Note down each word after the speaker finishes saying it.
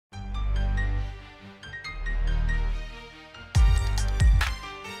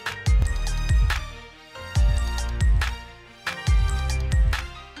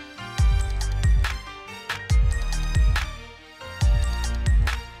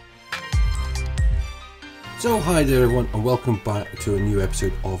So hi there everyone, and welcome back to a new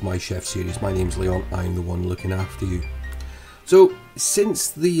episode of my chef series. My name's Leon, I'm the one looking after you. So since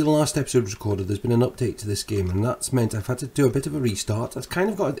the last episode was recorded, there's been an update to this game, and that's meant I've had to do a bit of a restart. I've kind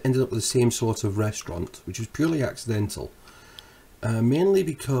of ended up with the same sort of restaurant, which was purely accidental. Mainly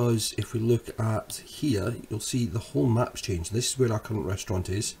because if we look at here, you'll see the whole map's changed. This is where our current restaurant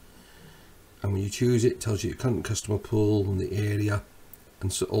is, and when you choose it, it tells you your current customer pool and the area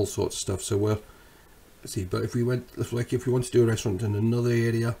and so, all sorts of stuff. So we're see, but if we want to do a restaurant in another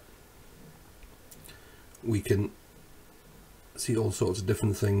area, we can see all sorts of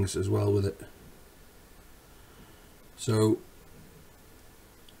different things as well with it. So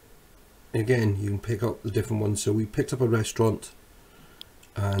again, you can pick up the different ones. So we picked up a restaurant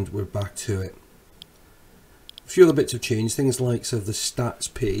and we're back to it. A few other bits have changed. Things like the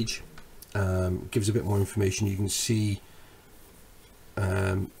stats page gives a bit more information. You can see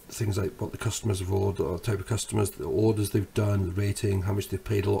things like what the customers have ordered, or the type of customers, the orders they've done, the rating, how much they've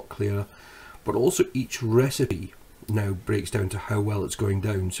paid, a lot clearer. But also each recipe now breaks down to how well it's going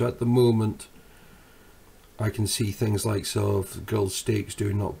down. So at the moment I can see things like the grilled steaks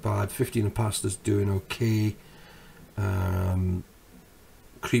doing not bad, 15 of pasta's doing okay, cream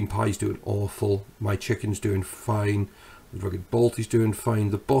pie's doing awful, my chicken's doing fine, the rugged balti's doing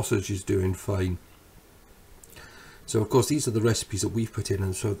fine, the bossage is doing fine. So of course these are the recipes that we've put in,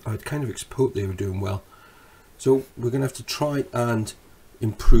 and so I'd kind of hoped they were doing well. So we're going to have to try and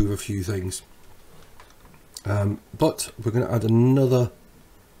improve a few things. But we're going to add another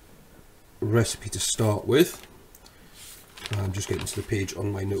recipe to start with. I'm just getting to the page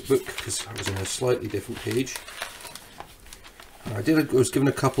on my notebook because I was on a slightly different page. I was given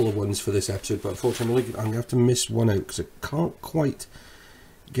a couple of ones for this episode, but unfortunately I'm going to have to miss one out because I can't quite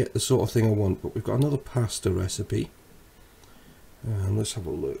get the sort of thing I want. But we've got another pasta recipe. Let's have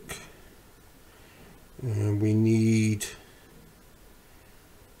a look. We need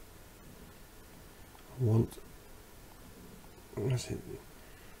we'll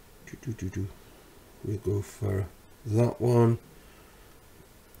go for that one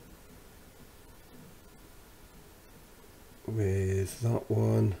with that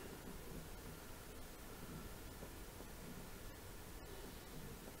one.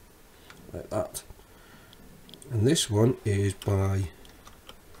 Like that. And this one is by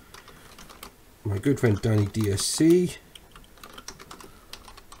my good friend DannyDSC,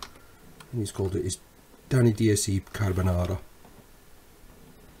 and he's called it DannyDSC Carbonara.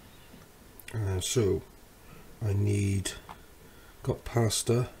 So I got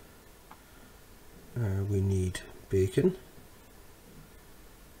pasta, we need bacon,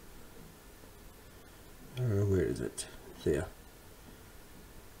 where is it? There.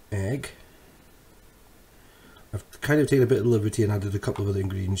 Egg. I've kind of taken a bit of liberty and added a couple of other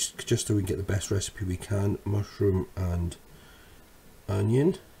ingredients just so we can get the best recipe we can. Mushroom and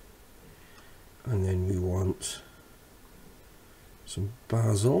onion. And then we want some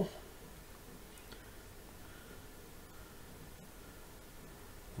basil.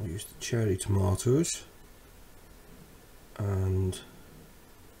 I'll use the cherry tomatoes. And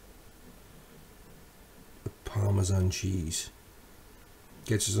the Parmesan cheese.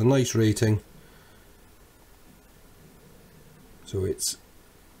 Gets us a nice rating. So it's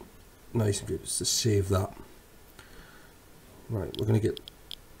nice and good. To save that. Right, we're going to get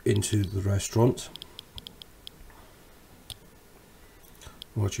into the restaurant.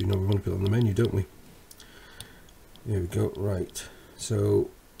 Well, actually, no, we want to put it on the menu, don't we? There we go. Right, so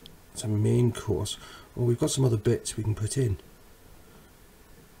it's a main course. Oh, we've got some other bits we can put in.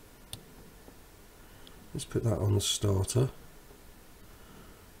 Let's put that on the starter.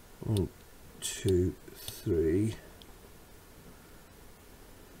 1, 2, 3.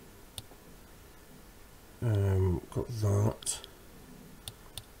 Got that.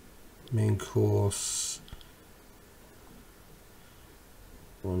 Main course.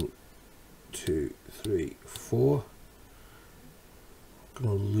 1, 2, 3, 4.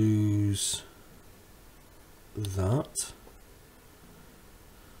 Gonna lose that.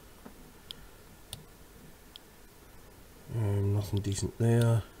 Nothing decent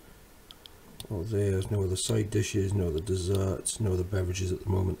there. Oh, there's no other side dishes, no other desserts, no other beverages at the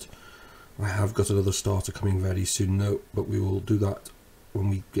moment. I have got another starter coming very soon though, but we will do that when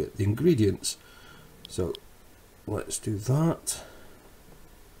we get the ingredients. So let's do that.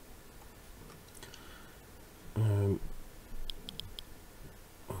 I'll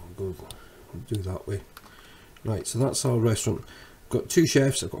do that way. Right, so that's our restaurant. We've got 2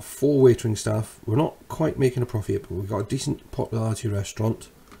 chefs, I've got 4 waitering staff. We're not quite making a profit yet, but we've got a decent popularity restaurant.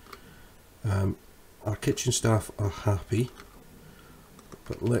 Our kitchen staff are happy.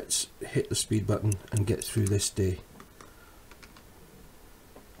 But let's hit the speed button and get through this day.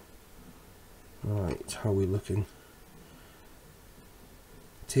 Right, how are we looking?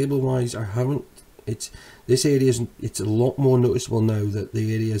 Table wise, I haven't, this area it's a lot more noticeable now that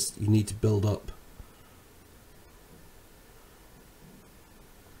the areas you need to build up.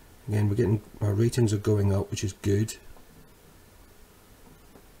 Again, we're getting, our ratings are going up, which is good.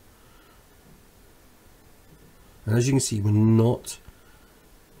 And as you can see,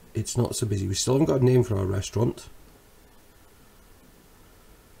 it's not so busy. We still haven't got a name for our restaurant.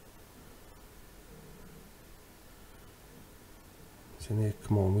 So there,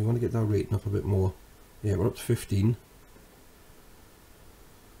 come on, we want to get that rating up a bit more. Yeah, we're up to 15.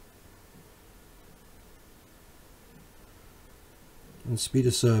 And speed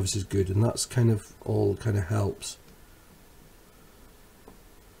of service is good, and that's kind of helps.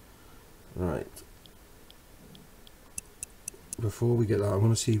 Right. Before we get that, I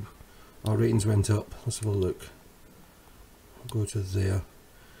want to see our ratings went up. Let's have a look. I'll go to there.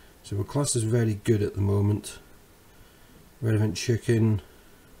 So our class is very good at the moment. Relevant chicken.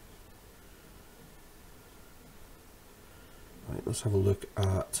 Right, let's have a look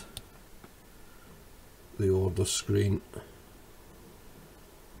at the order screen.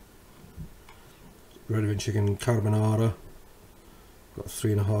 Relevant chicken carbonara. Got a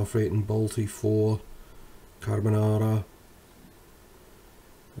 3.5 rating. Balti 4. Carbonara.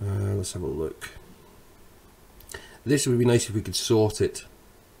 Let's have a look. This would be nice if we could sort it.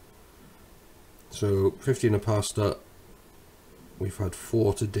 So 15 of pasta. We've had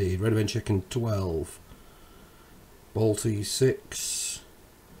 4 today. Red event chicken 12. Balti 6.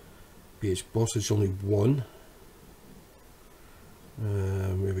 BH sausage only 1.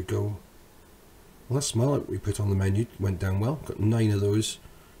 There we go. Well, that smell we put on the menu went down well. Got 9 of those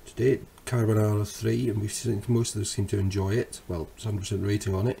today. Carbonara 3, and we've seen most of us seem to enjoy it. Well, 100%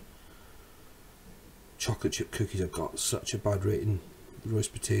 rating on it. Chocolate chip cookies, I've got such a bad rating.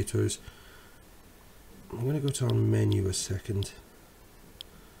 Roast potatoes. I'm going to go to our menu a second.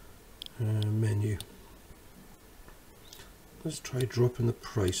 Menu. Let's try dropping the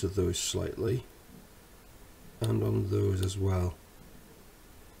price of those slightly, and on those as well.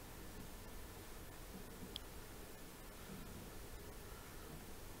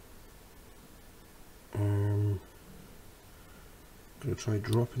 Going to try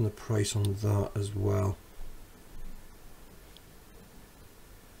dropping the price on that as well.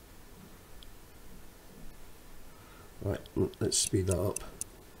 Right, let's speed that up.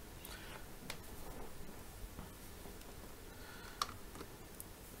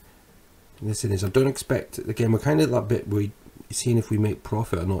 Listen, I don't expect, again, we're kind of that bit where seeing if we make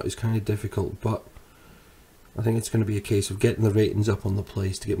profit or not is kind of difficult, but I think it's going to be a case of getting the ratings up on the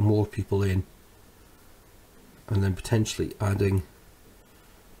place to get more people in, and then potentially adding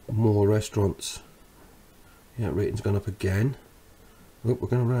more restaurants. Yeah, rating's gone up again. Oh, we're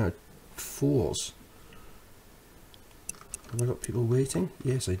going to run out of 4s. Have I got people waiting?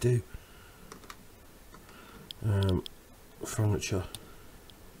 Yes, I do. Furniture.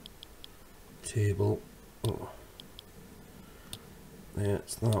 Table. Oh. Yeah,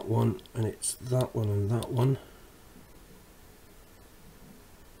 it's that one, and it's that one, and that one.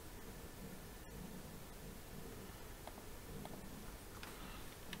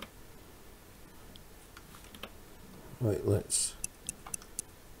 Right, let's.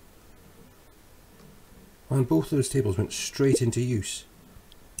 And both those tables went straight into use.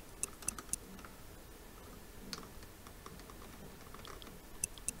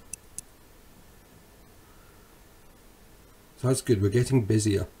 So that's good, we're getting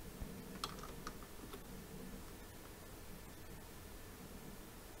busier.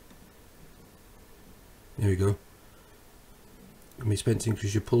 There we go. Can be spent to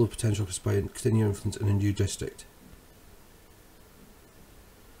increase your pool of potential by extending your influence in a new district.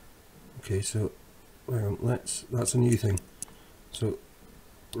 Okay, so hang on, that's a new thing. So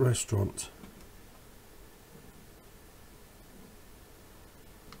restaurant.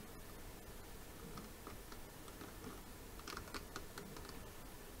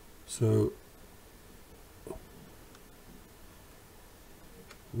 So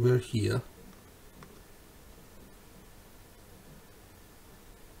we're here.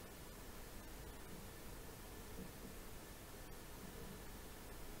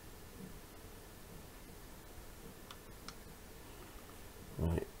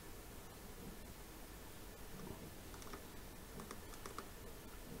 Right.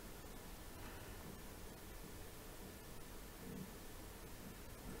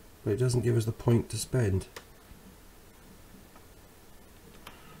 But it doesn't give us the point to spend.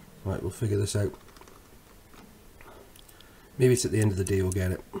 Right, we'll figure this out. Maybe it's at the end of the day we'll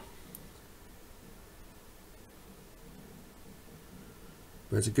get it.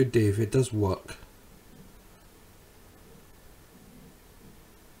 But it's a good day if it does work.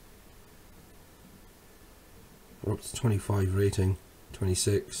 We're up to 25 rating,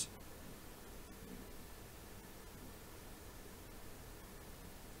 26.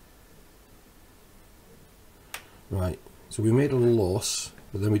 Right, so we made a loss,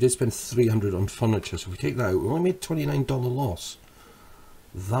 but then we did spend 300 on furniture. So if we take that out, we only made $29 loss.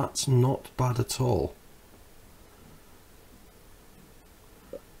 That's not bad at all.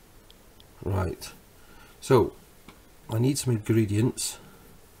 Right, so I need some ingredients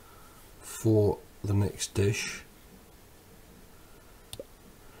for the next dish.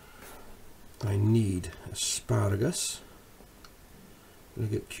 I need asparagus. I'm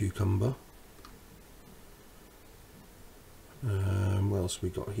gonna get cucumber. What else we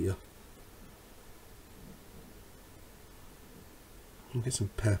got here? We'll get some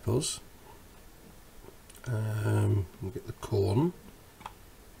peppers. We'll get the corn.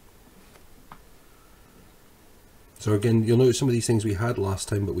 So again, you'll notice some of these things we had last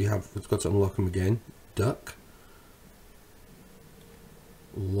time, but we've got to unlock them again. Duck,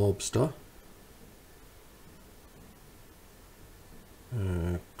 lobster,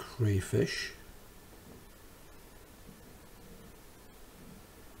 crayfish,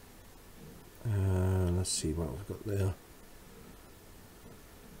 let's see what we've got there.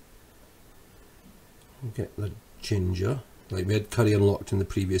 We'll get the ginger. Like we had curry unlocked in the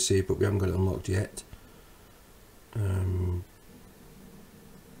previous save, but we haven't got it unlocked yet.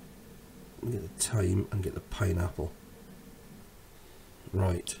 Get the thyme and get the pineapple.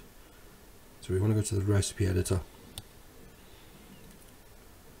 Right, so we want to go to the recipe editor,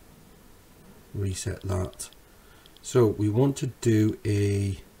 reset that. So we want to do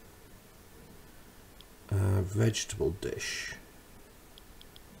a vegetable dish,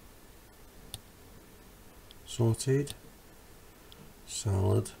 sauteed,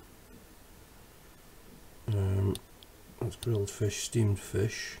 salad, that's grilled fish, steamed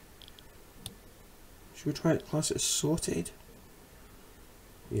fish. Should we try it, class it as sauteed?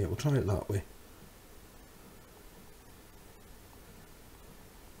 Yeah, we'll try it that way.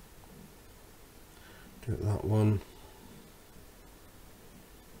 Do it that one.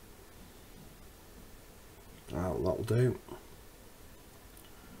 That'll do.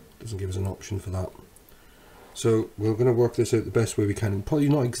 Doesn't give us an option for that. So we're going to work this out the best way we can. Probably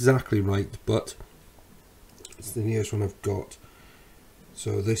not exactly right, but it's the nearest one I've got.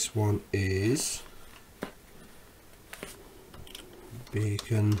 So this one is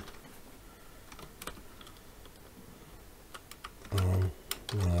bacon on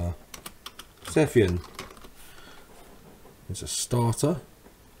Sefian. It's a starter,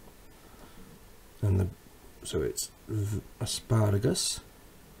 and so it's asparagus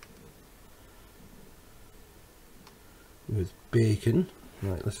with bacon.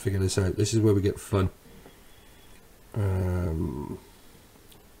 Right, let's figure this out. This is where we get fun.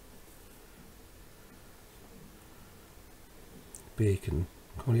 Bacon,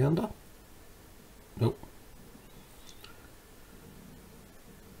 coriander? Nope.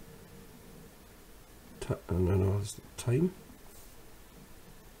 No, it's thyme.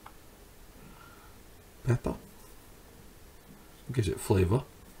 Pepper. Gives it flavour.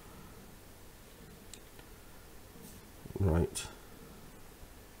 Right.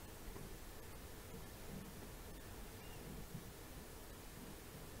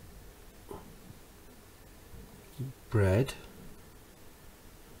 Bread.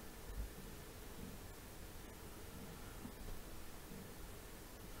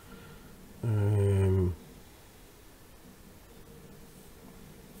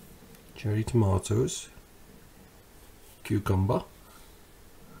 Cherry tomatoes, cucumber,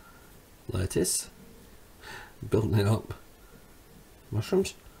 lettuce, building it up,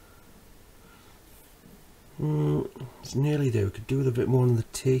 mushrooms. It's nearly there. We could do with a bit more on the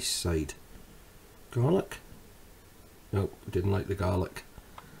taste side. Garlic? Nope, we didn't like the garlic.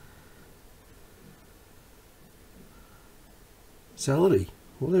 Celery.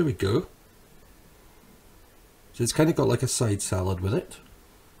 Well, there we go. So it's kind of got like a side salad with it.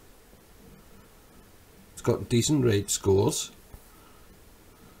 It's got decent rate scores.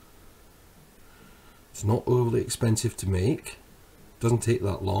 It's not overly expensive to make. Doesn't take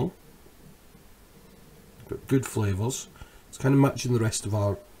that long. Got good flavours. It's kind of matching the rest of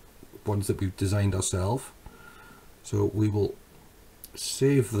our ones that we've designed ourselves. So we will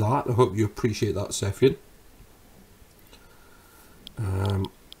save that. I hope you appreciate that, Sefian.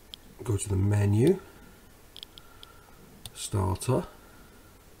 Go to the menu. Starter.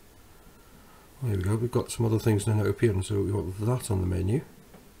 There we go, we've got some other things now appearing, so we've got that on the menu.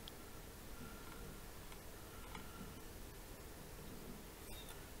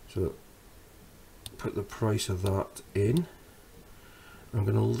 So put the price of that in. I'm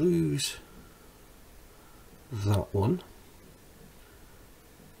going to lose that one.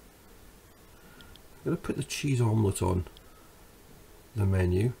 I'm going to put the cheese omelette on the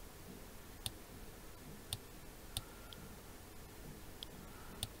menu.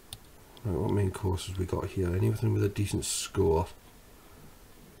 Right, what main courses we got here? Anything with a decent score?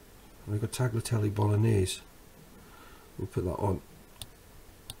 We've got tagliatelle bolognese. We'll put that on.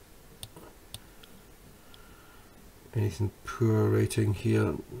 Anything poor rating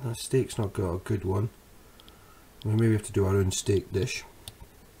here? The steak's not got a good one. We maybe have to do our own steak dish.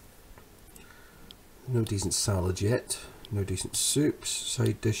 No decent salad yet. No decent soups,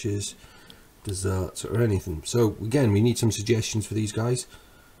 side dishes, desserts, or anything. So again, we need some suggestions for these guys.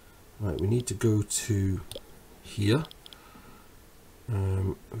 Right, we need to go to here.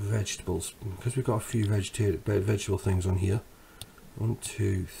 Vegetables, because we've got a few vegetable things on here. 1,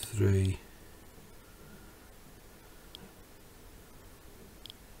 2, 3.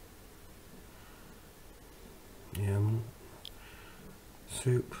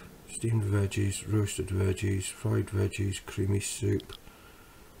 Soup, steamed veggies, roasted veggies, fried veggies, creamy soup.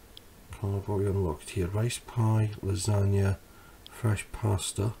 What we unlocked here? Rice pie, lasagna, fresh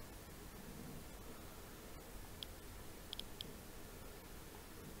pasta.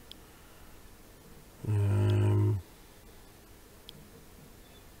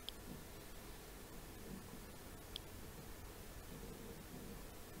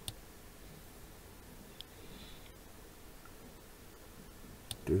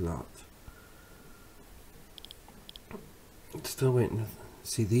 Do that. Still waiting to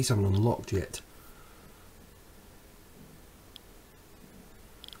see, these haven't unlocked yet.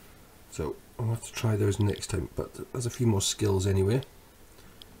 So I'll have to try those next time, but there's a few more skills anyway.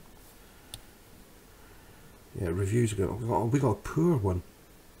 Yeah, reviews ago. We got a poor one.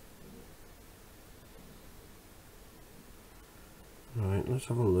 Right, let's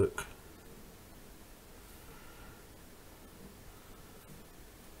have a look.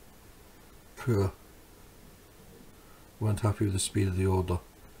 Poor. Weren't happy with the speed of the order.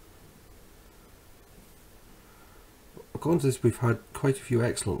 According to this, we've had quite a few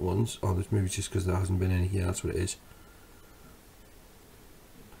excellent ones. Oh, this maybe just because there hasn't been any here, that's what it is.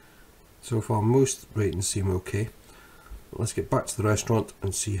 So far, most ratings seem okay. But let's get back to the restaurant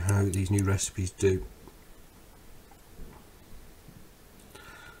and see how these new recipes do.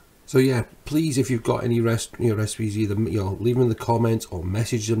 So yeah, please, if you've got any recipes, either leave them in the comments or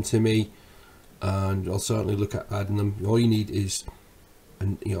message them to me, and I'll certainly look at adding them. All you need is a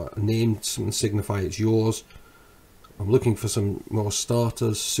name, something to signify it's yours. I'm looking for some more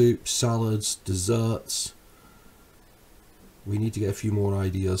starters, soups, salads, desserts. We need to get a few more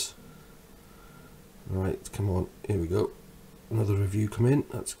ideas. Right, come on, here we go. Another review come in,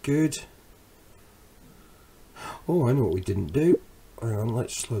 that's good. Oh, I know what we didn't do. Hang on,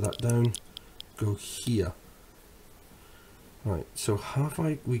 let's slow that down. Go here. Right, so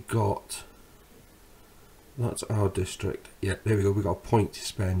we got... That's our district. Yeah, there we go, we got a point to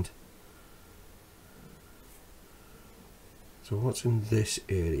spend. So what's in this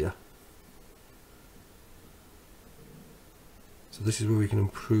area? So this is where we can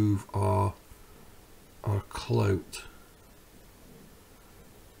improve our clout.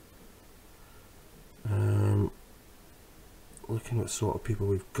 Looking at what sort of people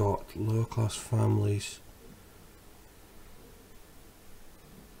we've got. Lower class families.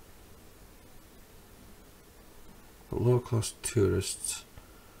 But lower class tourists.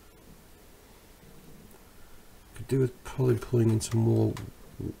 Could do with probably pulling in some more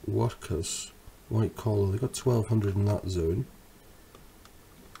workers. White collar, they've got 1200 in that zone.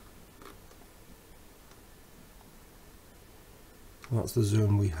 That's the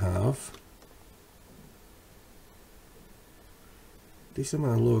zone we have. Decent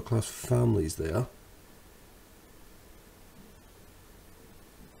amount of lower class families there.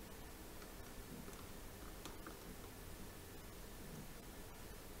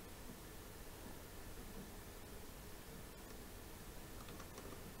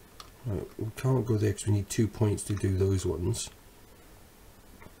 Right, we can't go there because we need 2 points to do those ones.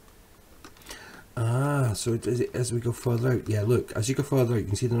 Ah, so as we go further out, yeah, look, as you go further out, you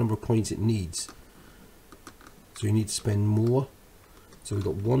can see the number of points it needs. So you need to spend more. So we've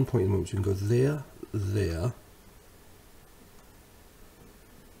got 1 point at the moment, so we can go there, there.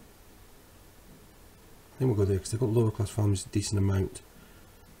 I think we'll go there because they've got lower class families a decent amount.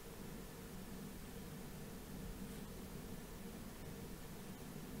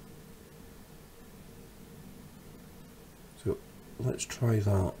 let's try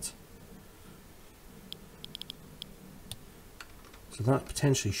that. So that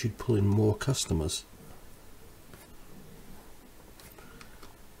potentially should pull in more customers.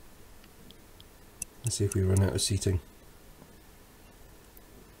 Let's see if we run out of seating.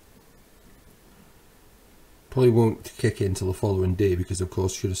 Probably won't kick in until the following day because of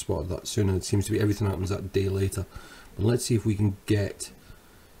course should have spotted that sooner. It seems to be everything happens that day later. But let's see if we can get,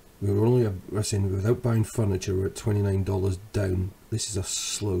 we were only, we're saying without buying furniture we're at $29 down. This is a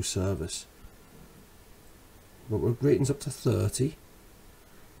slow service. But our rating's up to 30.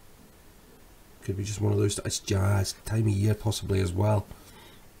 Could be just one of those, it's jazz, time of year possibly as well.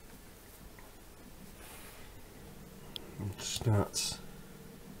 Stats.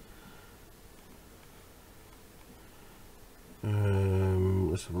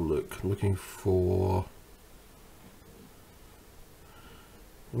 Let's have a look. Looking for.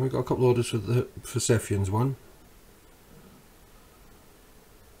 We got a couple orders for Sefian's one.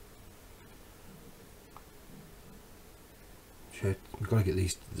 Shit, we've got to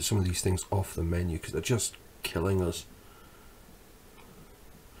get some of these things off the menu because they're just killing us.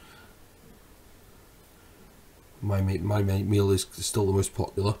 My meal is still the most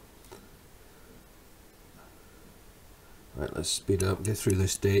popular. Right, let's speed up, get through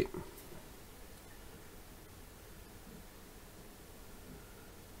this date.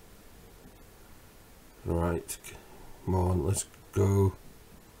 Right, come on, let's go.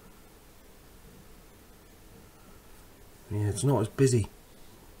 Yeah, it's not as busy.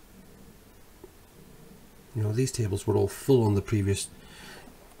 You know, these tables were all full on the previous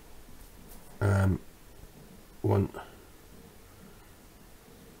one.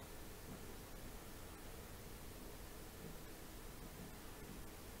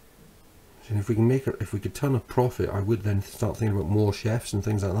 And if we can make it, if we could turn a profit, I would then start thinking about more chefs and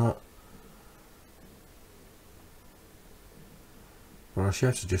things like that. But our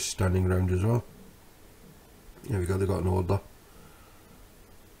chefs are just standing around as well. There we go, they got an order.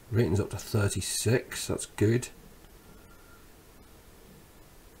 Rating's up to 36, that's good.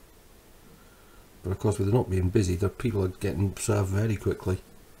 But of course with it not being busy, the people are getting served very quickly.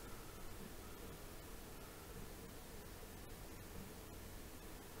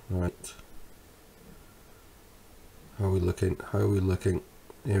 Right. How are we looking? How are we looking?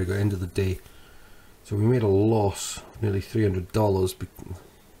 There we go, end of the day. So we made a loss of nearly $300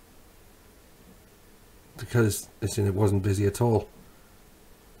 because it wasn't busy at all.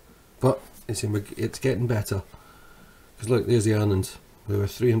 But it's getting better. Because look, there's the earnings. We were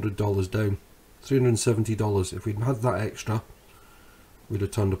 $300 down. $370. If we'd had that extra, we'd have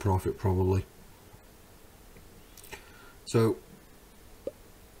turned a profit probably. So,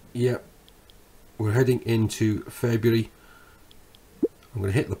 yeah, we're heading into February. I'm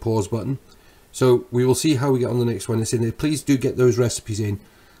going to hit the pause button. So we will see how we get on the next one. It's in there. Please do get those recipes in.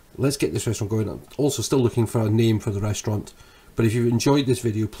 Let's get this restaurant going. I'm also still looking for a name for the restaurant. But if you've enjoyed this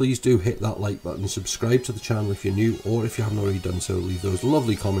video, please do hit that like button. Subscribe to the channel if you're new, or if you haven't already done so, leave those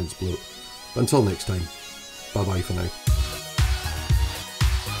lovely comments below. But until next time, bye bye for now.